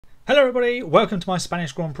Hello everybody, welcome to my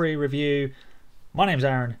Spanish Grand Prix review. My name's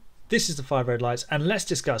Aaron, this is the 5 red lights, and let's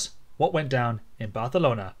discuss what went down in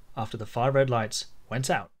Barcelona after the 5 red lights went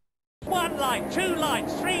out. 1 light, 2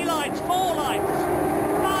 lights, 3 lights, 4 lights,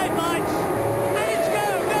 5 lights, and it's go,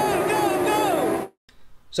 go, go, go!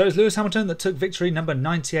 So it's Lewis Hamilton that took victory number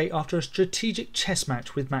 98 after a strategic chess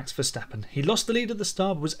match with Max Verstappen. He lost the lead at the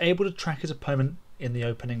start but was able to track his opponent in the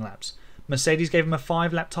opening laps. Mercedes gave him a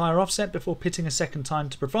 5-lap tyre offset before pitting a second time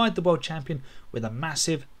to provide the world champion with a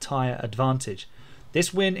massive tyre advantage.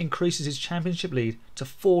 This win increases his championship lead to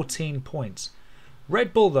 14 points.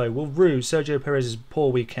 Red Bull though will rue Sergio Perez's poor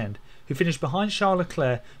weekend, who finished behind Charles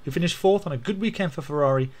Leclerc, who finished 4th on a good weekend for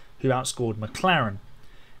Ferrari, who outscored McLaren.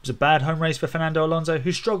 It was a bad home race for Fernando Alonso,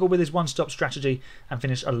 who struggled with his one-stop strategy and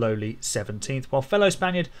finished a lowly 17th, while fellow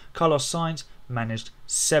Spaniard Carlos Sainz managed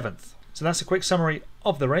 7th. So that's a quick summary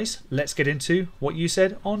of the race. Let's get into what you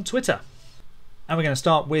said on Twitter. And we're going to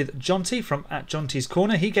start with Jonty from @Jonty's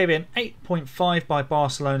Corner. He gave it an 8.5 by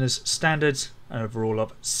Barcelona's standards, an overall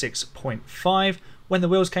of 6.5. When the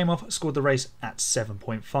wheels came off, scored the race at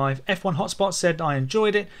 7.5. F1 Hotspot said, I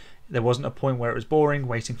enjoyed it. There wasn't a point where it was boring,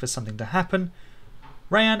 waiting for something to happen.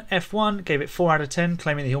 Rayan F1 gave it 4 out of 10,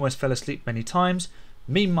 claiming that he almost fell asleep many times.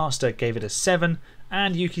 Meme Master gave it a 7.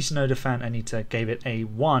 And Yuki Tsunoda fan Anita gave it a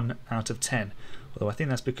 1 out of 10. Although I think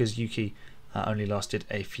that's because Yuki only lasted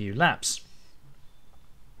a few laps.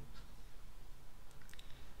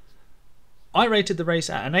 I rated the race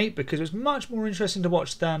at an 8 because it was much more interesting to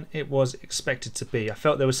watch than it was expected to be. I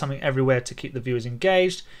felt there was something everywhere to keep the viewers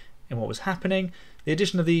engaged in what was happening. The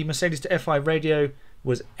addition of the Mercedes to F5 radio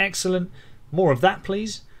was excellent. More of that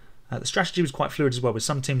please. The strategy was quite fluid as well, with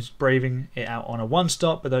some teams braving it out on a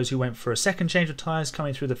one-stop, but those who went for a second change of tyres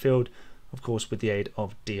coming through the field, of course with the aid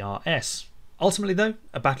of DRS. Ultimately though,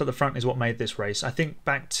 a battle at the front is what made this race. I think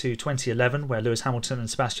back to 2011 where Lewis Hamilton and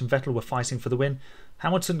Sebastian Vettel were fighting for the win.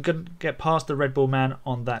 Hamilton couldn't get past the Red Bull man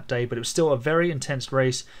on that day, but it was still a very intense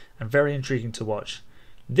race and very intriguing to watch.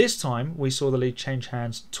 This time we saw the lead change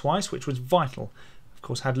hands twice, which was vital. Of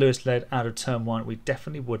course, had Lewis led out of turn 1, we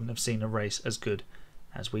definitely wouldn't have seen a race as good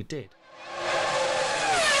as we did.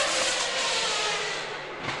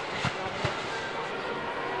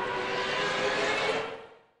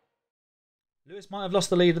 Lewis might have lost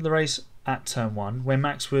the lead of the race at turn 1, where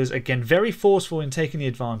Max was again very forceful in taking the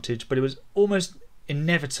advantage, but it was almost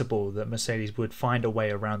inevitable that Mercedes would find a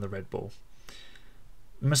way around the Red Bull.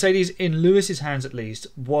 Mercedes, in Lewis's hands at least,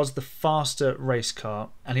 was the faster race car,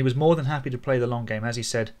 and he was more than happy to play the long game, as he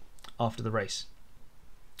said after the race.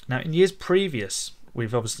 Now, in years previous,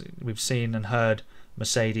 we've seen and heard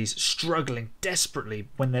Mercedes struggling desperately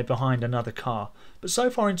when they're behind another car. But so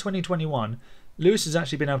far in 2021, Lewis has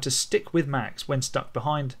actually been able to stick with Max when stuck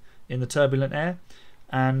behind in the turbulent air.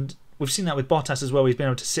 And we've seen that with Bottas as well. He's been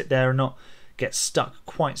able to sit there and not get stuck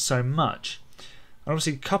quite so much. And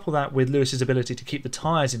obviously couple that with Lewis's ability to keep the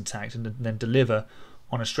tyres intact and then deliver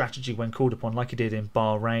on a strategy when called upon, like he did in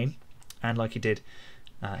Bahrain and like he did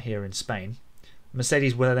here in Spain.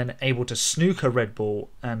 Mercedes were then able to snooker Red Bull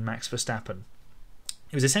and Max Verstappen.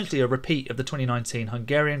 It was essentially a repeat of the 2019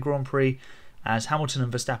 Hungarian Grand Prix, as Hamilton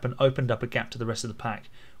and Verstappen opened up a gap to the rest of the pack,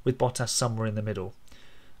 with Bottas somewhere in the middle.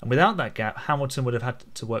 And without that gap, Hamilton would have had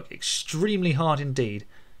to work extremely hard indeed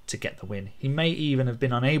to get the win. He may even have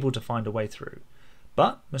been unable to find a way through.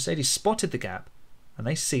 But Mercedes spotted the gap and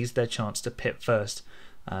they seized their chance to pit first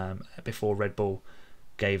before Red Bull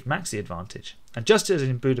gave Max the advantage. And just as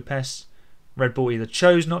in Budapest, Red Bull either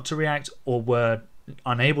chose not to react or were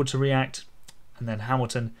unable to react, and then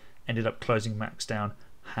Hamilton ended up closing Max down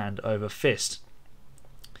hand over fist.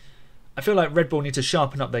 I feel like Red Bull need to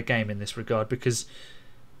sharpen up their game in this regard, because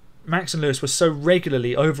Max and Lewis were so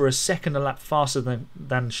regularly over a second a lap faster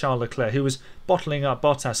than Charles Leclerc, who was bottling up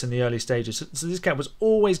Bottas in the early stages. So this gap was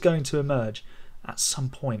always going to emerge at some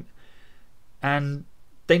point. And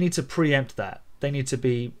they need to preempt that. They need to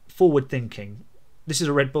be forward thinking. This is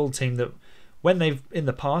a Red Bull team that, when they've in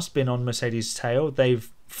the past been on Mercedes' tail, they've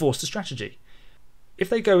forced a strategy. If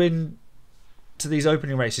they go in to these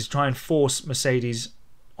opening races, try and force Mercedes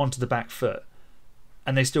onto the back foot,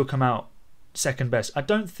 and they still come out second best, I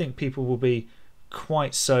don't think people will be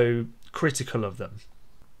quite so critical of them.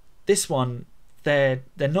 This one, they're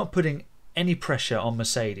not putting any pressure on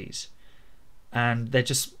Mercedes, and they're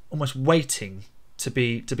just almost waiting to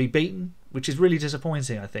be beaten, which is really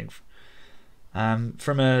disappointing, I think,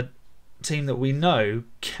 from a team that we know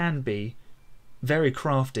can be very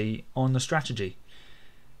crafty on the strategy.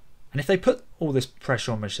 And if they put all this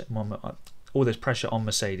pressure on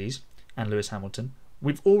Mercedes and Lewis Hamilton,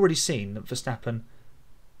 we've already seen that Verstappen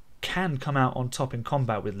can come out on top in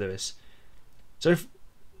combat with Lewis. So if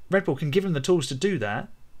Red Bull can give him the tools to do that,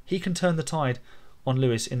 he can turn the tide on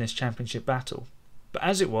Lewis in this championship battle. But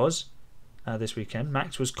as it was this weekend,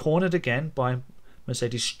 Max was cornered again by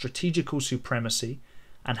Mercedes' strategical supremacy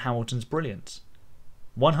and Hamilton's brilliance.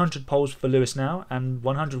 100 poles for Lewis now, and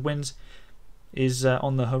 100 wins is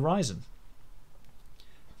on the horizon.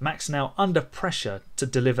 Max now under pressure to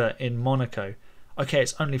deliver in Monaco. Okay,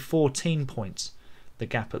 it's only 14 points, the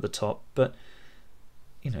gap at the top, but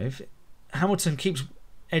if Hamilton keeps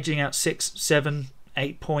edging out 6, 7,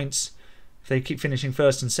 8 points, if they keep finishing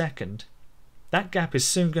first and second, that gap is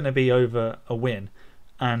soon going to be over a win,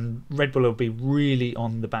 and Red Bull will be really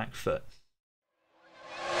on the back foot.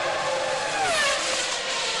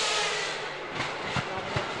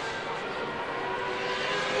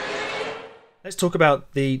 Let's talk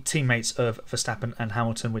about the teammates of Verstappen and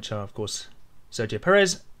Hamilton, which are, of course, Sergio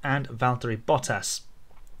Perez and Valtteri Bottas.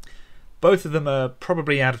 Both of them are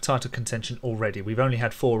probably out of title contention already. We've only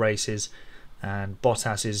had 4 races, and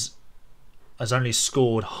Bottas has only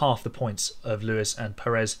scored half the points of Lewis, and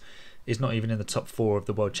Perez is not even in the top 4 of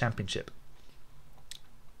the World Championship.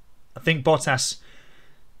 I think Bottas,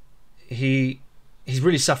 he's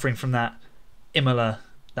really suffering from that Imola,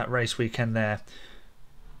 that race weekend there,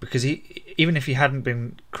 because even if he hadn't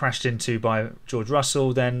been crashed into by George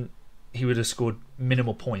Russell, then he would have scored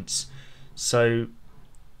minimal points. So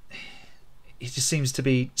he just seems to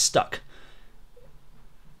be stuck,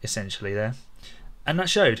 essentially, there. And that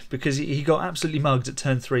showed, because he got absolutely mugged at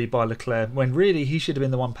turn 3 by Leclerc, when really he should have been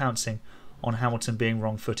the one pouncing on Hamilton being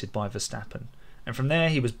wrong-footed by Verstappen. And from there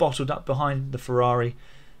he was bottled up behind the Ferrari.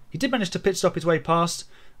 He did manage to pit stop his way past,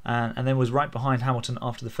 and then was right behind Hamilton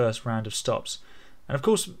after the first round of stops. And of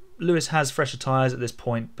course Lewis has fresher tyres at this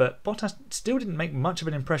point, but Bottas still didn't make much of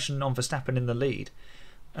an impression on Verstappen in the lead.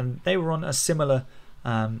 And they were on a similar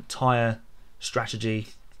tyre strategy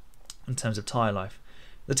in terms of tyre life.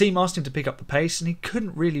 The team asked him to pick up the pace, and he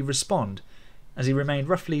couldn't really respond, as he remained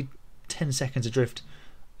roughly 10 seconds adrift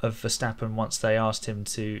of Verstappen once they asked him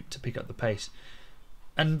to pick up the pace.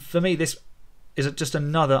 And for me, this is just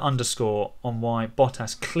another underscore on why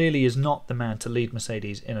Bottas clearly is not the man to lead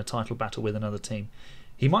Mercedes in a title battle with another team.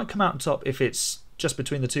 He might come out on top if it's just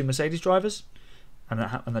between the 2 Mercedes drivers, and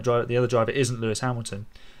the other driver isn't Lewis Hamilton.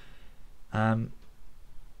 But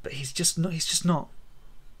he's just not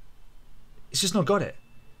got it.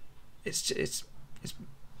 It's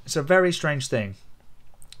a very strange thing.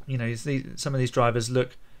 Some of these drivers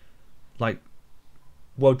look like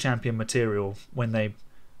world champion material when they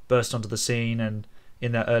burst onto the scene and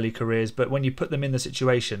in their early careers, but when you put them in the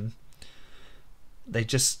situation, they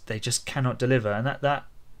just cannot deliver. And that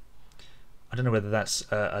I don't know whether that's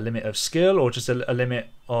a limit of skill or just a limit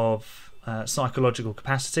of psychological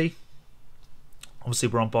capacity. Obviously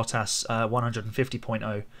we're on Bottas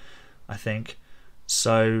 150.0, I think.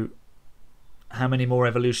 So how many more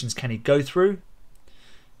evolutions can he go through?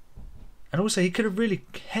 And also he could have really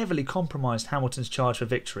heavily compromised Hamilton's charge for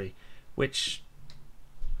victory, which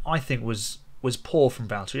I think was poor from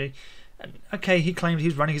Valtteri. Okay, he claimed he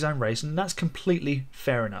was running his own race, and that's completely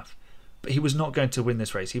fair enough. But he was not going to win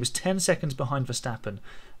this race. He was 10 seconds behind Verstappen,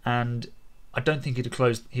 and I don't think he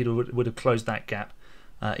would have closed that gap,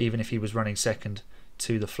 even if he was running second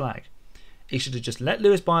to the flag. He should have just let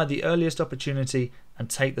Lewis buy the earliest opportunity and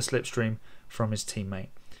take the slipstream from his teammate.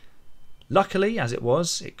 Luckily, as it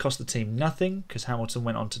was, it cost the team nothing because Hamilton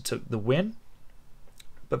went on to take the win.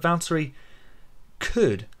 But Valtteri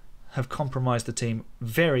could have compromised the team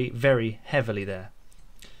very, very heavily there.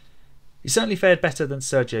 He certainly fared better than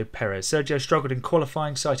Sergio Perez. Sergio struggled in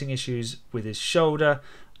qualifying, citing issues with his shoulder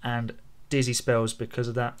and dizzy spells because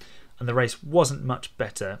of that, and the race wasn't much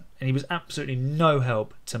better, and he was absolutely no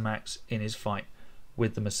help to Max in his fight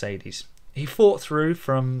with the Mercedes. He fought through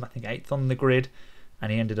from, I think, 8th on the grid,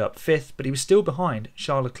 and he ended up 5th, but he was still behind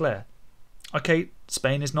Charles Leclerc. Okay,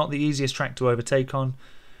 Spain is not the easiest track to overtake on,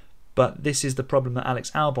 but this is the problem that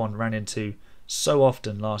Alex Albon ran into so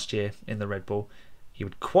often last year in the Red Bull. He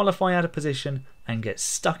would qualify out of position and get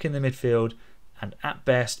stuck in the midfield and at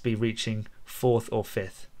best be reaching 4th or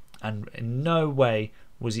 5th. And in no way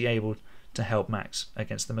was he able to help Max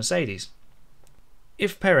against the Mercedes.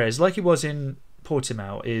 If Perez, like he was in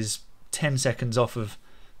Portimao, is 10 seconds off of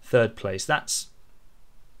 3rd place, that's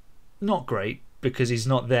not great because he's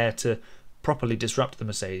not there to properly disrupt the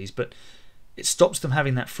Mercedes, but it stops them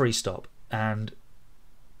having that free stop. And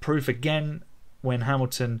proof again when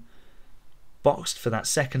Hamilton boxed for that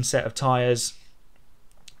second set of tyres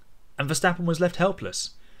and Verstappen was left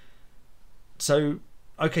helpless. So,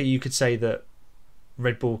 okay, you could say that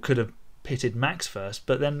Red Bull could have pitted Max first,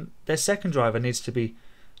 but then their second driver needs to be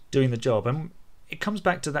doing the job. And it comes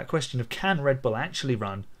back to that question of, can Red Bull actually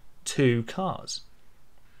run two cars.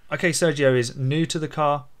 Okay, Sergio is new to the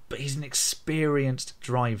car, but he's an experienced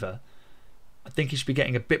driver. I think he should be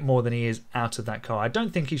getting a bit more than he is out of that car. I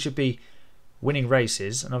don't think he should be winning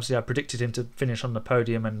races, and obviously I predicted him to finish on the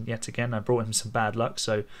podium, and yet again I brought him some bad luck,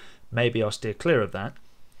 so maybe I'll steer clear of that.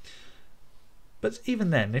 But even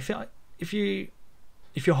then, if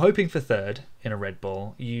you're hoping for third in a Red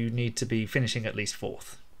Bull, you need to be finishing at least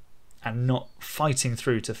fourth and not fighting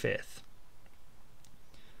through to fifth.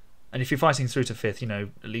 And if you're fighting through to fifth, at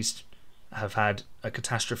least have had a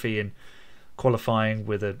catastrophe in qualifying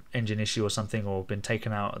with an engine issue or something, or been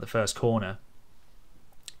taken out at the first corner.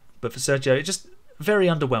 But for Sergio, it's just very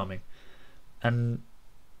underwhelming and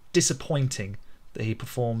disappointing that he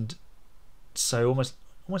performed so almost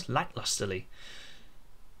lacklusterly.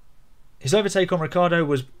 His overtake on Ricciardo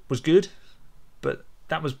was good, but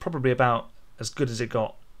that was probably about as good as it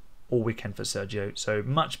got all weekend for Sergio. So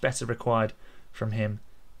much better required from him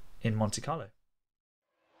in Monte Carlo.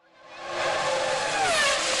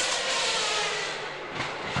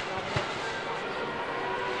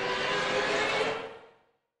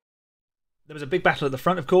 There was a big battle at the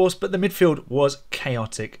front, of course, but the midfield was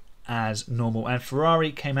chaotic as normal, and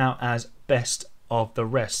Ferrari came out as best of the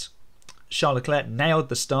rest. Charles Leclerc nailed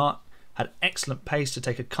the start, had excellent pace to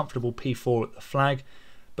take a comfortable P4 at the flag,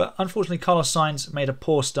 but unfortunately Carlos Sainz made a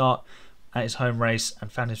poor start at his home race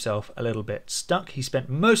and found himself a little bit stuck. He spent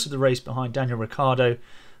most of the race behind Daniel Ricciardo,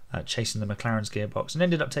 chasing the McLaren's gearbox, and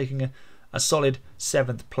ended up taking a solid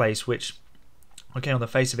 7th place, which, okay, on the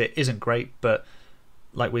face of it, isn't great, but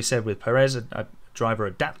like we said with Perez, a driver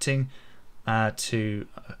adapting to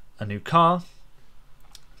a new car.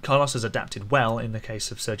 Carlos has adapted well. In the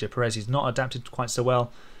case of Sergio Perez, he's not adapted quite so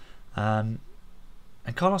well. And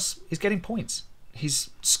Carlos is getting points. He's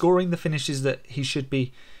scoring the finishes that he should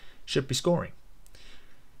be scoring.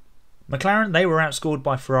 McLaren, they were outscored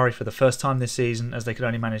by Ferrari for the first time this season, as they could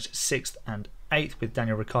only manage 6th and 8th, with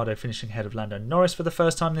Daniel Ricciardo finishing ahead of Lando Norris for the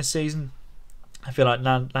first time this season. I feel like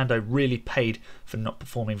Lando really paid for not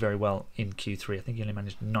performing very well in Q3. I think he only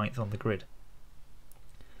managed 9th on the grid.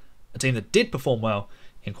 A team that did perform well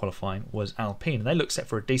in qualifying was Alpine, and they looked set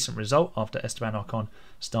for a decent result after Esteban Ocon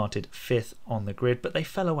started 5th on the grid, but they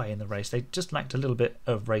fell away in the race. They just lacked a little bit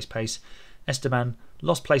of race pace. Esteban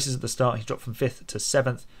lost places at the start. He dropped from 5th to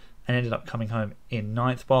 7th and ended up coming home in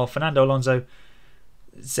 9th, while Fernando Alonso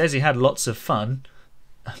says he had lots of fun,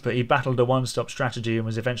 but he battled a one-stop strategy and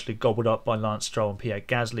was eventually gobbled up by Lance Stroll and Pierre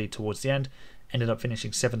Gasly towards the end. Ended up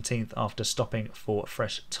finishing 17th after stopping for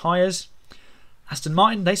fresh tyres. Aston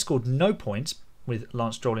Martin, they scored no points, with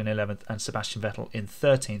Lance Stroll in 11th and Sebastian Vettel in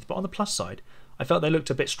 13th. But on the plus side, I felt they looked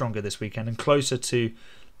a bit stronger this weekend and closer to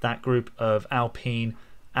that group of Alpine,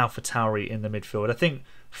 AlphaTauri in the midfield. I think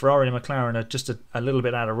Ferrari and McLaren are just a little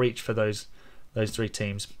bit out of reach for those three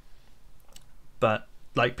teams. But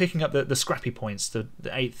like picking up the scrappy points, the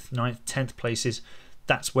 8th, 9th, 10th places,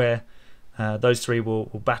 that's where those three will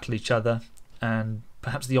battle each other. And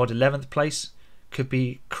perhaps the odd 11th place could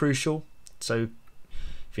be crucial. So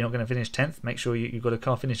if you're not going to finish 10th, make sure you've got a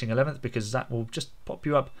car finishing 11th, because that will just pop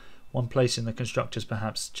you up one place in the constructors,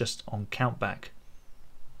 perhaps just on countback.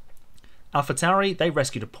 AlphaTauri, they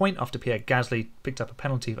rescued a point after Pierre Gasly picked up a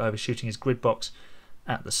penalty for overshooting his grid box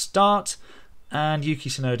at the start, and Yuki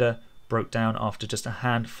Tsunoda broke down after just a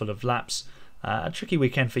handful of laps. A tricky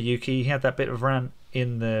weekend for Yuki. He had that bit of run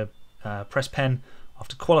in the press pen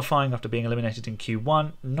after qualifying, after being eliminated in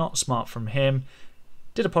Q1. Not smart from him.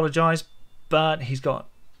 Did apologise, but he's got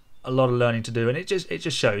a lot of learning to do, and it just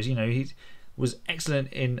shows. He was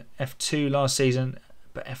excellent in F2 last season,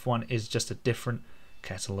 but F1 is just a different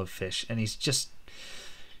kettle of fish, and he's just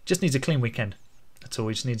needs a clean weekend. That's all.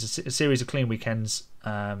 He just needs a series of clean weekends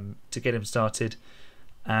to get him started,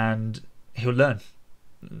 and he'll learn.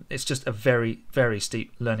 It's just a very, very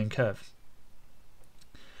steep learning curve.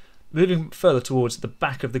 Moving further towards the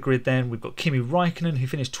back of the grid then, we've got Kimi Raikkonen, who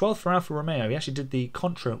finished 12th for Alfa Romeo. He actually did the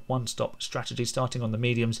contra one-stop strategy, starting on the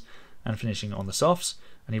mediums and finishing on the softs,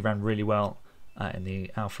 and he ran really well in the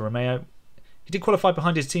Alfa Romeo. He did qualify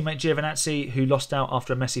behind his teammate Giovinazzi, who lost out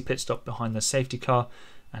after a messy pit stop behind the safety car,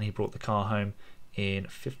 and he brought the car home in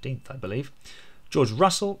 15th, I believe. George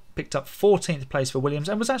Russell picked up 14th place for Williams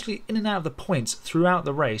and was actually in and out of the points throughout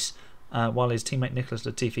the race, while his teammate Nicholas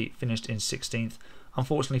Latifi finished in 16th.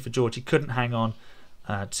 Unfortunately for George, he couldn't hang on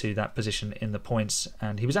to that position in the points,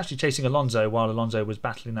 and he was actually chasing Alonso while Alonso was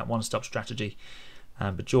battling that one-stop strategy.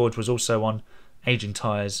 But George was also on aging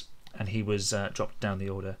tyres, and he was dropped down the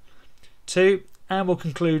order too. And we'll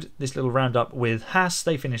conclude this little roundup with Haas.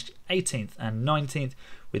 They finished 18th and 19th,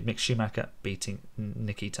 with Mick Schumacher beating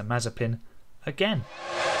Nikita Mazepin again.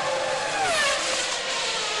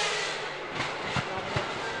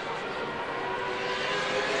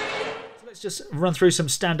 Let's just run through some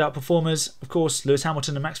standout performers. Of course, Lewis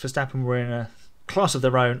Hamilton and Max Verstappen were in a class of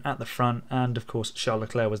their own at the front, and of course Charles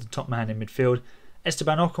Leclerc was the top man in midfield.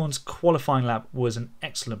 Esteban Ocon's qualifying lap was an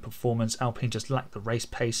excellent performance. Alpine just lacked the race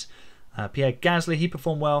pace. Pierre Gasly, he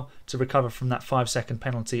performed well to recover from that 5-second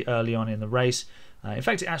penalty early on in the race. In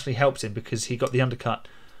fact, it actually helped him because he got the undercut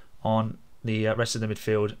on the rest of the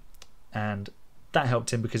midfield, and that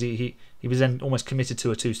helped him because he was then almost committed to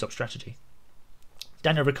a two-stop strategy.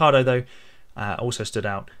 Daniel Ricciardo, though, also stood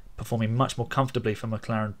out, performing much more comfortably for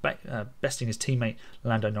McLaren, besting his teammate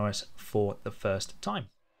Lando Norris for the first time.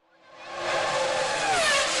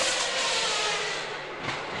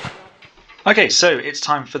 Okay, so it's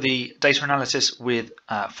time for the data analysis with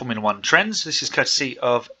Formula 1 Trends. This is courtesy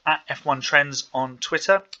of @F1 Trends on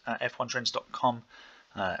Twitter. F1trends.com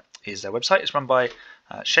is their website. It's run by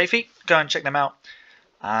Shafi. Go and check them out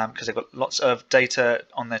because they've got lots of data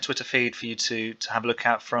on their Twitter feed for you to have a look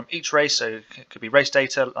at from each race. So it could be race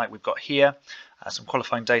data like we've got here, some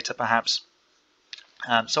qualifying data perhaps.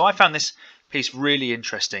 So I found this piece really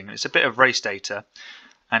interesting. It's a bit of race data,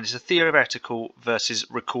 and it's a theoretical versus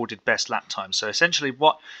recorded best lap time. So essentially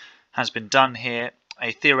what has been done here,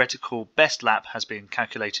 a theoretical best lap has been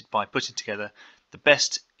calculated by putting together the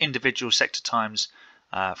best individual sector times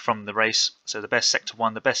from the race. So the best sector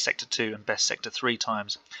 1, the best sector 2 and best sector 3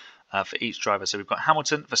 times for each driver. So we've got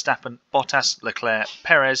Hamilton, Verstappen, Bottas, Leclerc,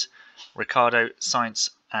 Perez, Ricciardo, Sainz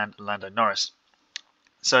and Lando Norris.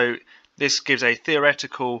 So this gives a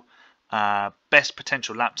theoretical best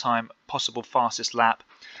potential lap time, possible fastest lap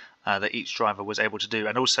that each driver was able to do,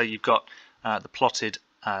 and also you've got the plotted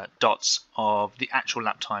dots of the actual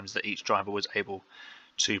lap times that each driver was able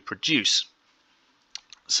to produce.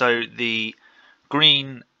 So the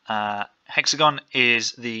green hexagon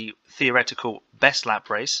is the theoretical best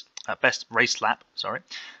race lap,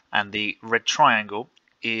 and the red triangle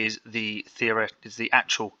is the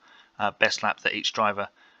actual best lap that each driver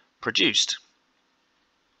produced.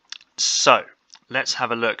 So let's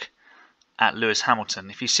have a look at Lewis Hamilton.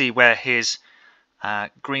 If you see where his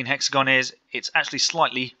green hexagon is, it's actually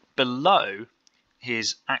slightly below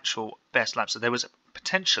his actual best lap. So there was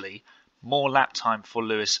potentially more lap time for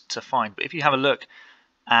Lewis to find. But if you have a look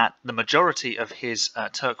at the majority of his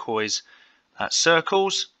turquoise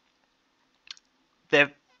circles,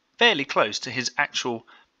 they're fairly close to his actual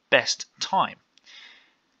best time.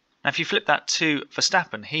 Now if you flip that to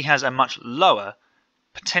Verstappen, he has a much lower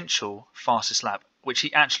potential fastest lap, which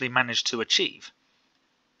he actually managed to achieve.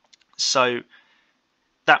 So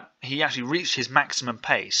that he actually reached his maximum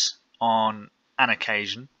pace on an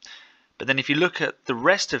occasion. But then if you look at the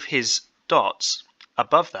rest of his dots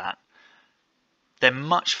above that, they're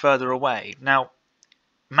much further away. Now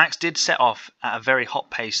Max did set off at a very hot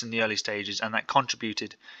pace in the early stages, and that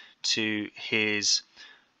contributed to his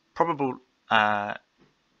probable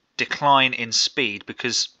decline in speed,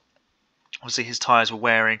 because obviously his tyres were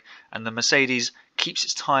wearing, and the Mercedes keeps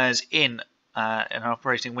its tyres in an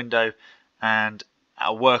operating window and at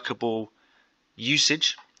a workable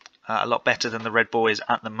usage, a lot better than the Red Bull is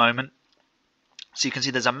at the moment. So you can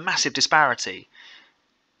see there's a massive disparity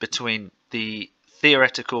between the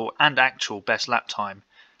theoretical and actual best lap time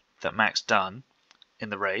that Max done in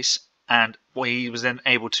the race and what he was then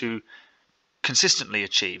able to consistently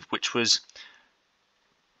achieve, which was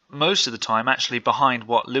most of the time actually behind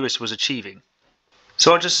what Lewis was achieving.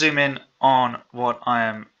 So I'll just zoom in on what I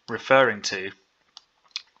am referring to.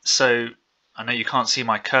 So I know you can't see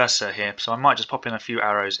my cursor here, so I might just pop in a few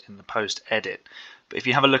arrows in the post edit. But if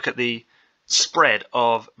you have a look at the spread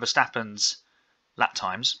of Verstappen's lap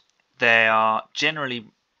times, they are generally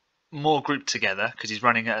more grouped together because he's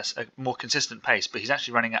running at a more consistent pace, but he's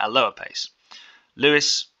actually running at a lower pace.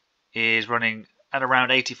 Lewis is running at around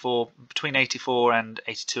between 84 and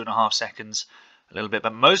 82.5 seconds a little bit,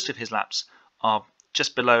 but most of his laps are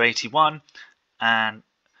just below 81 and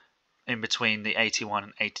in between the 81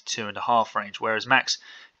 and 82.5 range, whereas Max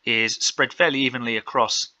is spread fairly evenly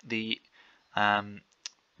across the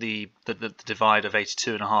divide of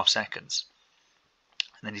 82.5 seconds.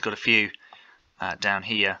 And then he's got a few down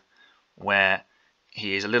here where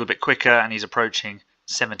he is a little bit quicker and he's approaching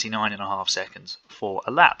 79.5 seconds for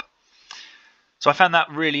a lap. So I found that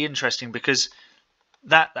really interesting because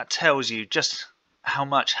that tells you just how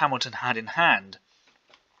much Hamilton had in hand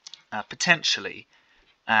potentially,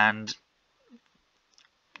 and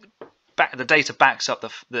the data backs up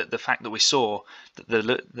the fact that we saw that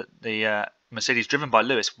the Mercedes driven by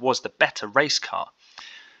Lewis was the better race car.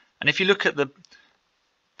 And if you look at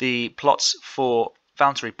the plots for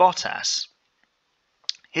Valtteri Bottas,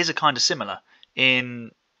 his are kind of similar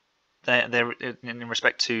in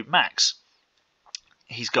respect to Max.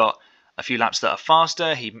 He's got a few laps that are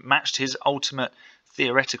faster. He matched his ultimate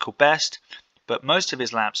theoretical best, but most of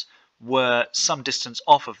his laps were some distance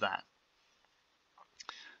off of that,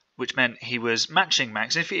 which meant he was matching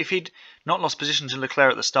Max. If he'd not lost position to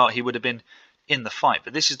Leclerc at the start, he would have been in the fight.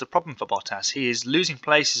 But this is the problem for Bottas. He is losing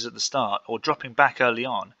places at the start or dropping back early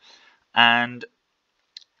on, and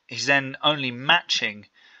he's then only matching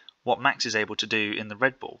what Max is able to do in the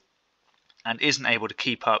Red Bull and isn't able to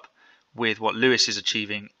keep up with what Lewis is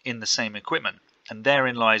achieving in the same equipment. And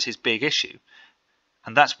therein lies his big issue.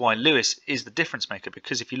 And that's why Lewis is the difference maker,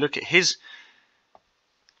 because if you look at his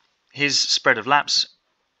spread of laps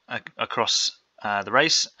across the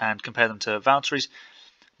race and compare them to Valtteri's,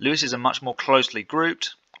 Lewis is a much more closely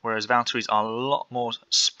grouped, whereas Valtteri's are a lot more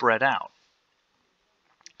spread out.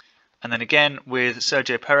 And then again with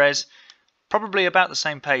Sergio Perez, probably about the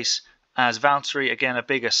same pace as Valtteri. Again,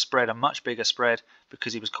 a much bigger spread,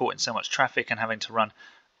 because he was caught in so much traffic and having to run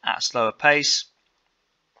at a slower pace.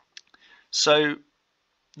 So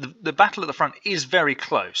the battle at the front is very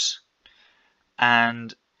close,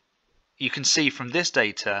 and you can see from this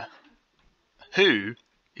data who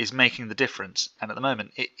is making the difference, and at the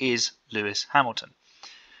moment it is Lewis Hamilton.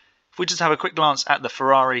 If we just have a quick glance at the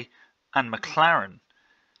Ferrari and McLaren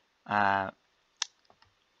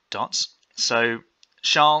dots, so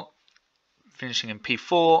Charles finishing in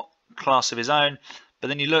P4, class of his own, but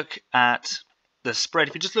then you look at the spread.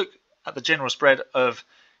 If you just look at the general spread of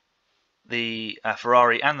the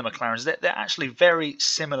Ferrari and the McLarens, they're actually very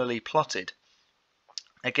similarly plotted.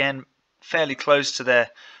 Again, fairly close to their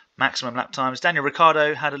maximum lap times. Daniel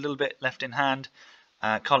Ricciardo had a little bit left in hand.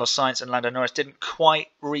 Carlos Sainz and Lando Norris didn't quite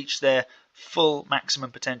reach their full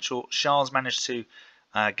maximum potential. Charles managed to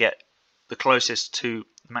get the closest to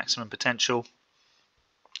maximum potential.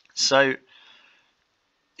 So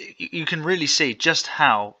you can really see just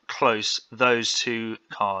how close those two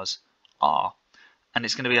cars are. And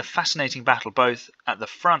it's going to be a fascinating battle both at the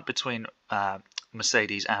front between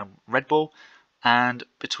Mercedes and Red Bull, and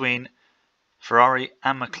between Ferrari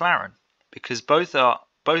and McLaren, because both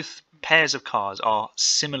pairs of cars are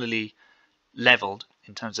similarly leveled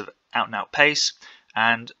in terms of out-and-out pace,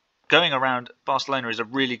 and going around Barcelona is a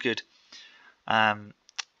really good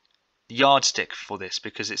yardstick for this,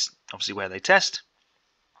 because it's obviously where they test,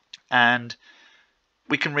 and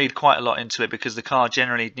we can read quite a lot into it because the car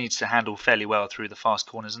generally needs to handle fairly well through the fast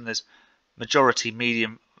corners, and there's majority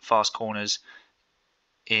medium fast corners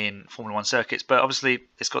in Formula 1 circuits, but obviously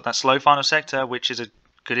it's got that slow final sector, which is a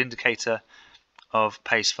good indicator of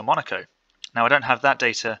pace for Monaco. Now I don't have that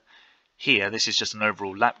data here, this is just an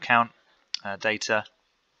overall lap count data,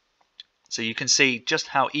 so you can see just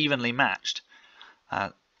how evenly matched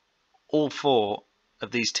all four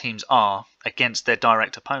of these teams are against their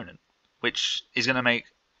direct opponent, which is going to make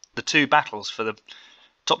the two battles for the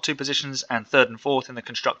top two positions and third and fourth in the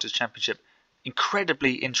Constructors' Championship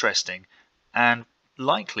incredibly interesting, and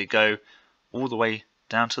likely go all the way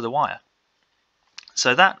down to the wire.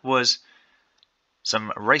 So that was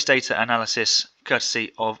some race data analysis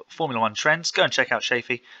courtesy of Formula 1 Trends. Go and check out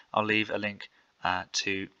Shafee. I'll leave a link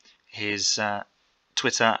to his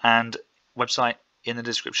Twitter and website in the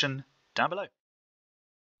description down below.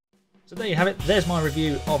 So there you have it. There's my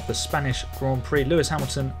review of the Spanish Grand Prix. Lewis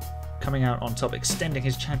Hamilton coming out on top, extending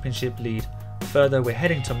his championship lead further. We're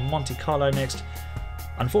heading to Monte Carlo next.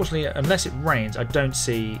 Unfortunately, unless it rains, I don't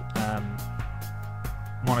see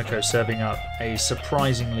Monaco serving up a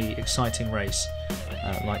surprisingly exciting race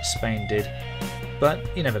like Spain did. But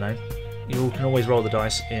you never know. You can always roll the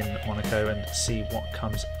dice in Monaco and see what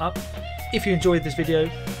comes up. If you enjoyed this video,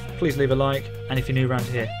 please leave a like, and if you're new around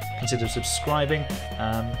here, consider subscribing.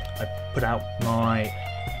 I put out my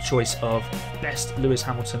choice of best Lewis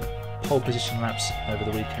Hamilton pole position laps over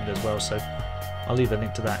the weekend as well, so I'll leave a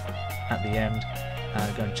link to that at the end.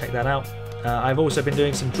 Go and check that out. I've also been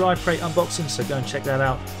doing some Drive Crate unboxings, so go and check that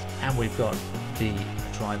out. And we've got the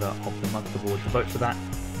Driver of the Month award to vote for that.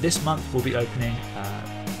 This month we'll be opening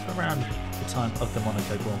around the time of the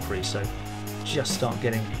Monaco Grand Prix, so just start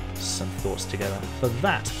getting some thoughts together for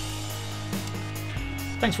that.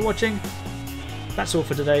 Thanks for watching. That's all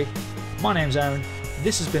for today. My name's Aaron.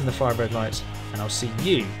 This has been the 5 Red Lights, and I'll see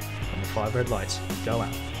you when the 5 Red Lights go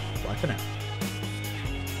out. Bye for now.